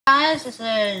Guys, this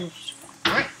is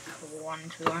Rick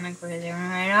 121 10.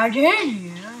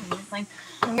 We're playing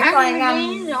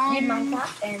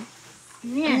Minecraft and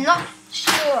I'm not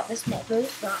sure what this map is,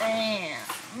 but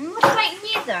looks like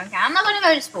neither. Okay, I'm not gonna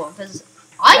go to spawn because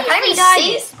I usually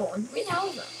die. Spawn. Where the hell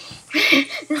is it?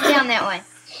 It's down that way.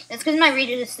 It's because my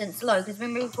reader distance low. Because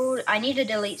when we record, I need to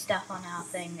delete stuff on our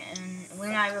thing, and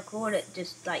when I record it,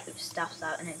 just like stuffs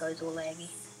out and it goes all laggy.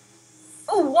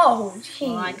 Oh whoa! Geez.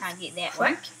 Well, I can't get that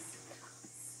one.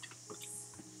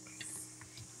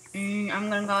 I'm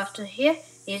gonna go after here.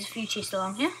 There's a few chests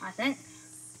along here, I think.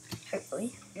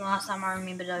 Hopefully. Last time I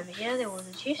remembered over here, there was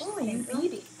a chest. Oh, you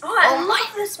beauty. Oh, I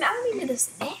like this map. I remember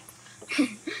this map.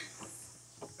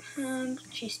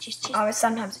 Chest. Oh,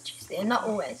 sometimes a chest there, not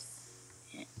always.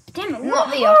 Damn it, Not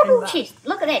what the horrible often, chest.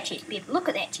 Look at that chest, babe. Look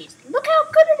at that chest. Look how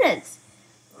good it is.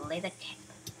 Leather cap.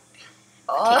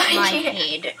 Oh, Tip my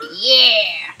head.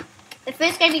 Yeah. The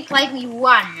first game we played, we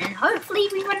won, and hopefully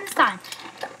we win this time.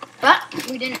 But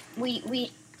we didn't.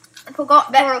 We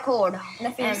forgot to record.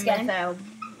 The first game. Failed.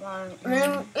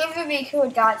 It would be cool,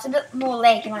 guys. It's a bit more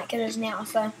laggy like it is now,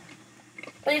 so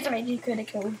please make you could have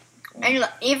killed. And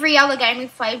look, every other game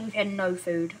we've played, we've had no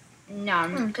food.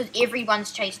 None. Because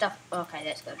everyone's chased up. Okay,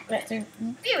 that's good. That's a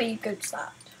very good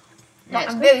start. That's Like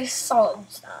a good. very solid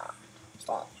start.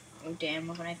 Oh damn,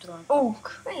 we're gonna have to go. Oh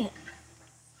crap.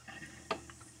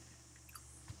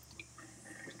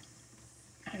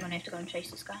 I'm gonna have to go and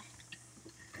chase this guy.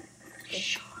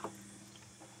 Sure.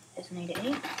 Doesn't need to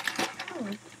eat.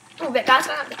 Oh, that guy's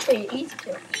going up the tree. Easy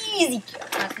kill. Easy kill.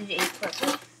 I need to eat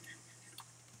quickly.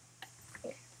 Do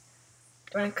you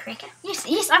want a cricket?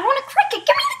 Yes, I want a cricket.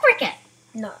 Give me the cricket.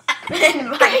 No.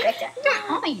 My cricket.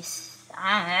 Nice.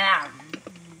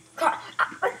 God,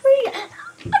 a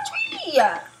tree.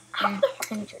 Up the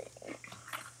fucking tree.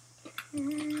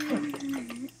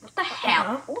 What the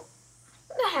hell? What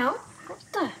the hell? What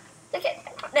the? Look at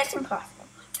that's impossible.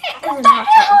 What the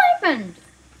hell happened?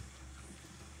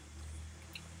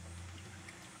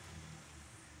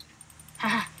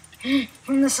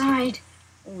 From the side.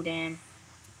 Oh damn.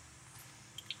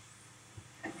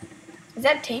 Is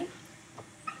that a team?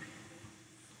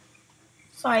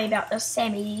 Sorry about the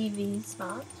Sammy v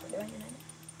Smart.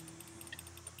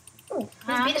 Oh,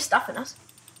 there's a bit of stuff in us.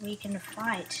 We can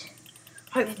fight.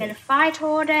 Hopefully. We can fight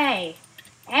all day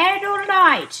and all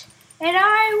night, and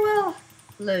I will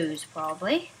lose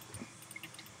probably.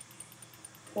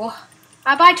 Whoa!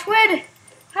 I buy twin.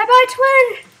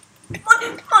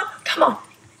 Come on.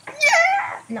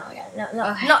 Yeah. No,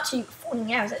 Okay. not to 14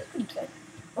 hours. That's pretty good.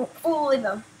 Oh, full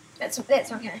liver. That's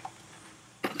okay.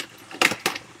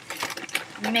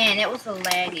 Man, it was so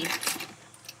laggy.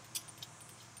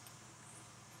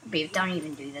 Babe, don't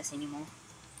even do this anymore.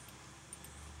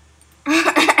 What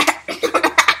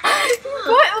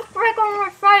the frick on my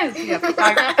face?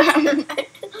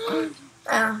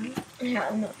 Yeah,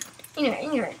 no.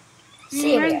 Anyway.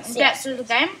 Serious. That's the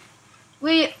game.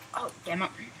 Oh, damn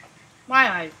it. Why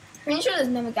are I? Pretty sure there's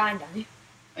another guy down here.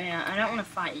 Yeah, I don't want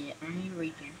to fight yet. I need to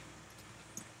regen.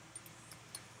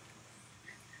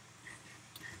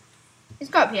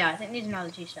 Let's go up here. I think there's another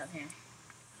chest up here.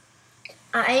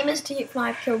 Our aim is to get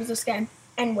 5 kills this game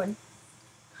and win.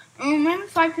 Maybe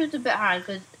 5 kills is a bit hard,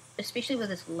 because especially with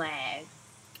this lag.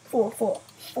 4.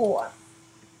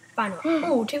 Final.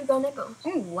 Oh, 2 gold nipples.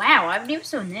 Oh wow, I've never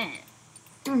seen that.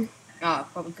 Mm. Oh,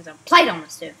 probably because I've played on the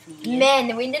server for years. Man,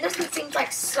 the window distance seems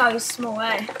like so small,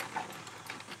 eh?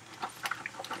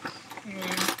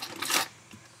 Yeah.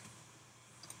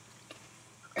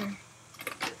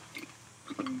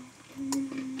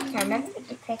 Okay, remember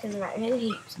the crackers are right here,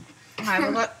 heaps. Okay,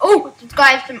 we're going. Oh, this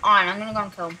guy has some iron. I'm gonna go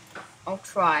and kill him. I'll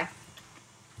try.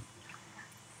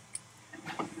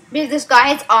 Because this guy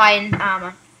has iron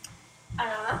armor.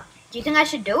 Do you think I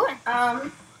should do it?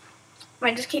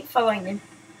 Wait, just keep following them.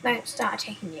 Don't start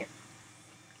attacking you.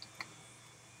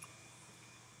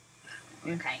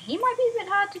 Okay, he might be a bit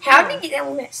hard to kill. How did you get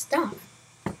all that stuff?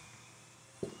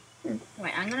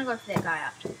 Wait, I'm gonna go for that guy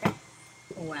after. Okay?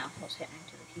 Oh wow, what's happening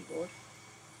to the keyboard?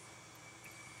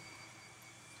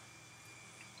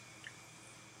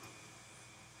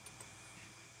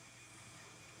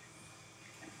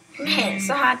 Man, it's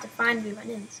so hard to find the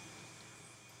onions.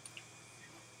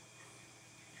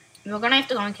 We're gonna have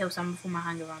to go and kill some before my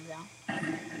hunger runs out.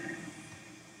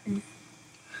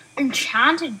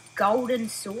 Enchanted golden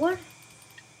sword?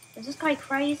 Is this guy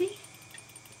crazy?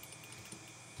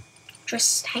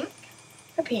 Just tank.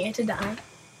 Prepare to die.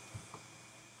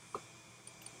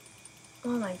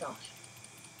 Oh my gosh.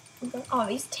 Oh,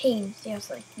 these teams,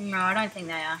 seriously. No, I don't think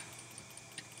they are.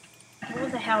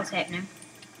 What the hell's happening?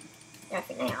 Yeah, I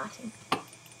think they are.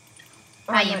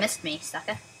 Oh, you missed me,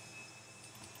 sucker.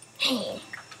 Hey.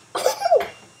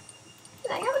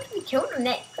 I haven't we killed him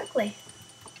that quickly.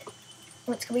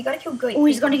 We gotta kill Goat. Oh,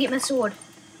 he's gonna get my sword.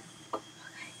 Okay.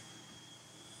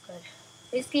 Good.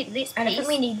 Let's get this piece. I don't think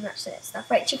we need much of that stuff.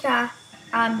 Right, check our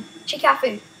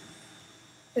food.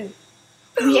 Food.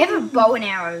 We have a bow and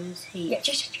arrows here. Yeah,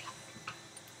 check.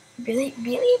 Really,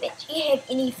 I bet you have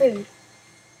any food.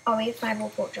 Oh, we have 5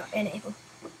 more pork chop and apple.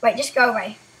 Wait, just go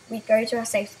away. We go to our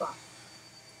safe spot.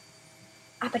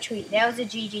 Up a tree. That was a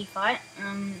GG fight.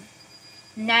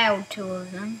 Nailed 2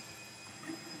 of them.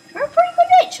 We're pretty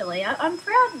good actually. I'm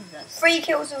proud of this. 3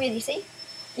 kills already, see?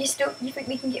 You think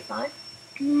we can get 5?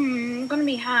 Gonna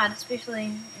be hard,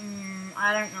 especially,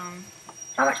 I don't know.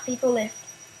 How much people left?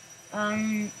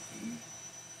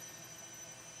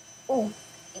 Oh,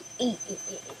 eat.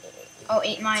 I'll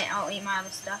eat my other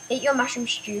stuff. Eat your mushroom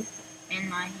stew. And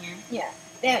my hand. Yeah,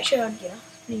 that should get us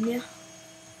pretty near.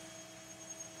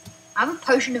 I have a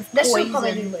potion of This will poison.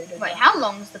 probably be loaded. Wait, how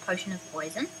long is the potion of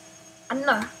poison? I don't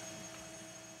know.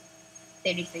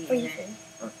 33 Pretty units. good.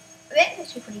 Oh, that's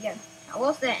actually pretty good.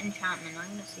 What's that enchantment? I'm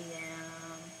gonna see that.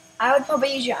 I would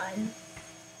probably use your iron.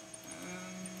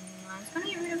 I was gonna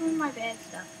get rid of all my bad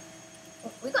stuff.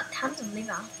 Oh, we got tons of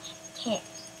liver. Cats.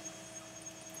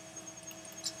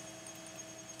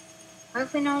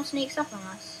 Hopefully no one sneaks up on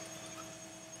us.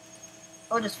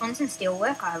 Oh, does Flint and Steel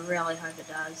work? I really hope it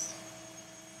does.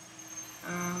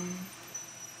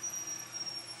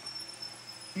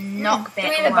 Knock Do we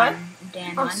back have a bow? one.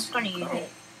 Damn, I'm just gonna use it.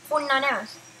 49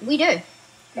 hours. We do.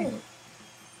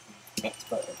 That's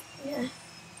good. Yeah.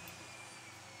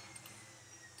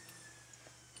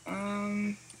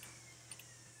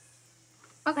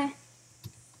 Okay.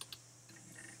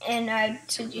 And I'd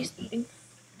suggest eating.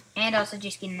 And also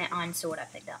just getting that iron sword I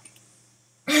picked up.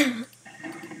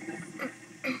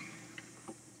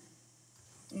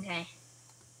 Okay.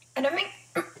 I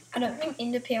don't think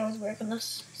ender pearls work on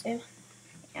this. So.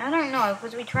 I don't know,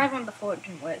 because we tried one before, it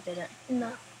didn't work, did it?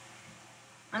 No.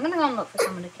 I'm gonna go and look for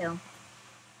someone to kill.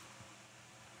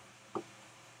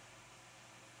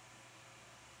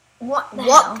 What the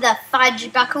What hell? the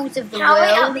fudge buckles of the How are we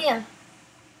out world? there?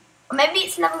 Or maybe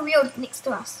it's another reel next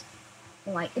to us.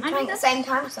 Wait, They're playing at the same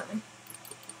time or something.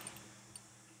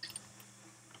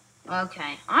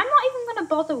 Okay, I'm not even gonna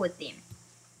bother with them.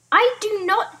 I do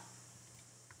not.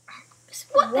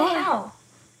 What the hell?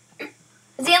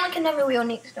 Is there like another wheel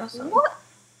next to us? What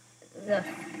the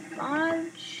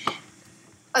fudge?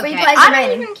 Three Okay, players I remaining.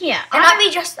 don't even care. It might be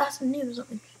just us and you or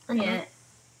something. I don't know. Yeah.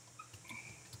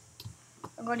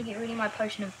 I've got to get rid of my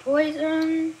potion of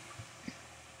poison.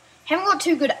 Haven't got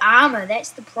too good armor. That's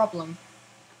the problem.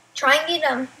 Try and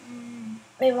get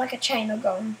maybe like a chain or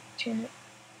go and tune it.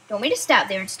 Do you want me to start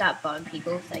there and start bug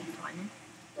people if they can find them?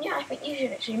 Yeah, I think you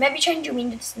should actually. Maybe change your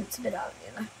wind distance a bit out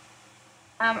there though.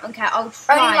 Okay, I'll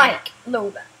try. Only like a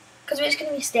little bit. Because we're just going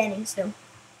to be standing still.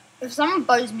 If someone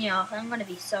bows me off, I'm going to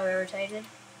be so irritated.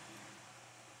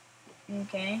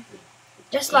 Okay.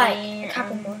 Just like a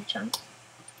couple more chunks.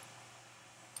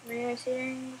 Video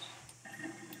settings.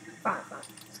 Fine.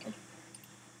 That's good.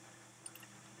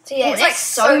 So yeah, Oh, it's that's like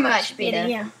so much better.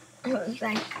 Yeah.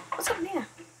 What's up there?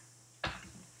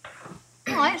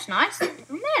 Oh, that's nice. Oh,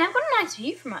 man, I've got a nice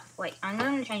view from it. Wait, I'm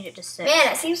going to change it to 6.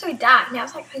 Man, it seems so dark. Now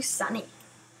it's like so sunny.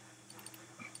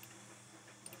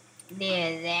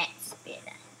 There, that's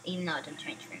better. Even though it didn't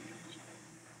change very much.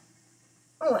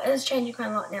 Oh, it is changing quite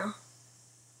a lot now.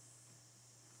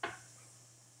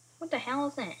 What the hell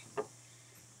is that?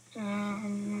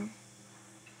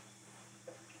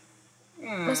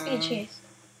 Must be a chest.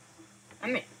 I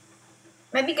mean,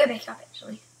 Maybe go back up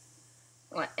actually.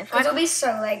 what? If Because I it'll be so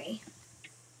laggy.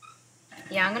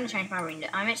 Yeah, I'm going to change my render.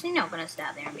 I'm actually not going to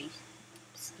start there and be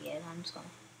scared. I'm just going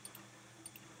to...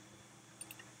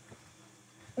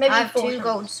 Maybe I have 4 2 chunks.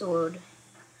 gold sword.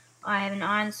 I have an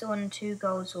iron sword and 2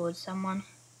 gold swords. Someone.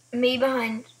 Me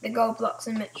behind the gold blocks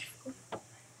and Mitch.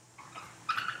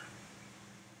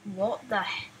 What the?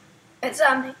 It's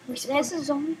There's a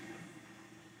zombie.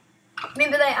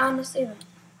 Remember they armed us either.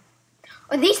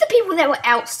 Are these the people that were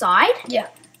outside? Yeah.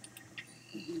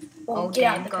 Oh, get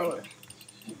out damn, the gold.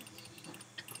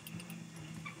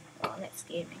 Oh, that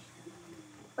scared me.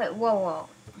 Wait, whoa.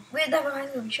 Where'd that guy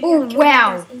go? We should Oh, be able to kill him.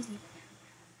 wow. It's easy.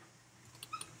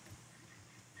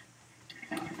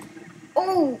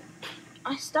 Oh,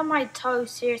 I stubbed my toe.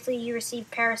 Seriously, you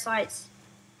received parasites.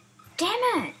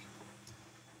 Damn it.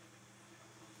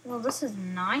 Well, this is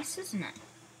nice, isn't it?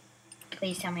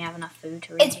 Please tell me I have enough food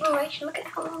to read. Inspiration. Look at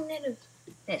how long that is.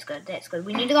 That's good, that's good.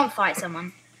 We need to go and fight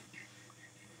someone.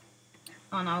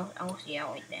 Oh no, I'll eat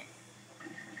that.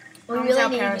 We How really our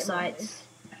need to get parasites?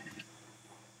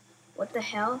 What the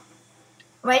hell?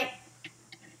 Wait.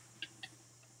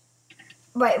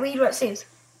 Wait, read what it says.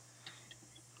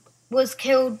 Was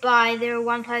killed by there are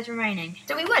 1 place remaining.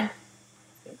 Did we win?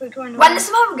 Won the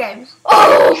survival games.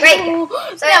 Oh, Great game.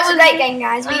 So that was a great game,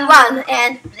 guys. We won,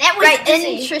 and that was great to an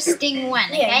see. interesting one.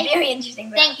 Yeah, Okay, very interesting.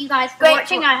 thank you guys for Great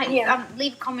watching. for- I hope yeah.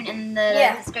 leave a comment in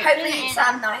the description. Hopefully it and-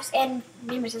 sounds nice, and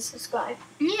remember to subscribe.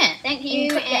 Yeah, thank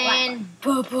you, click that like and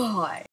bye bye.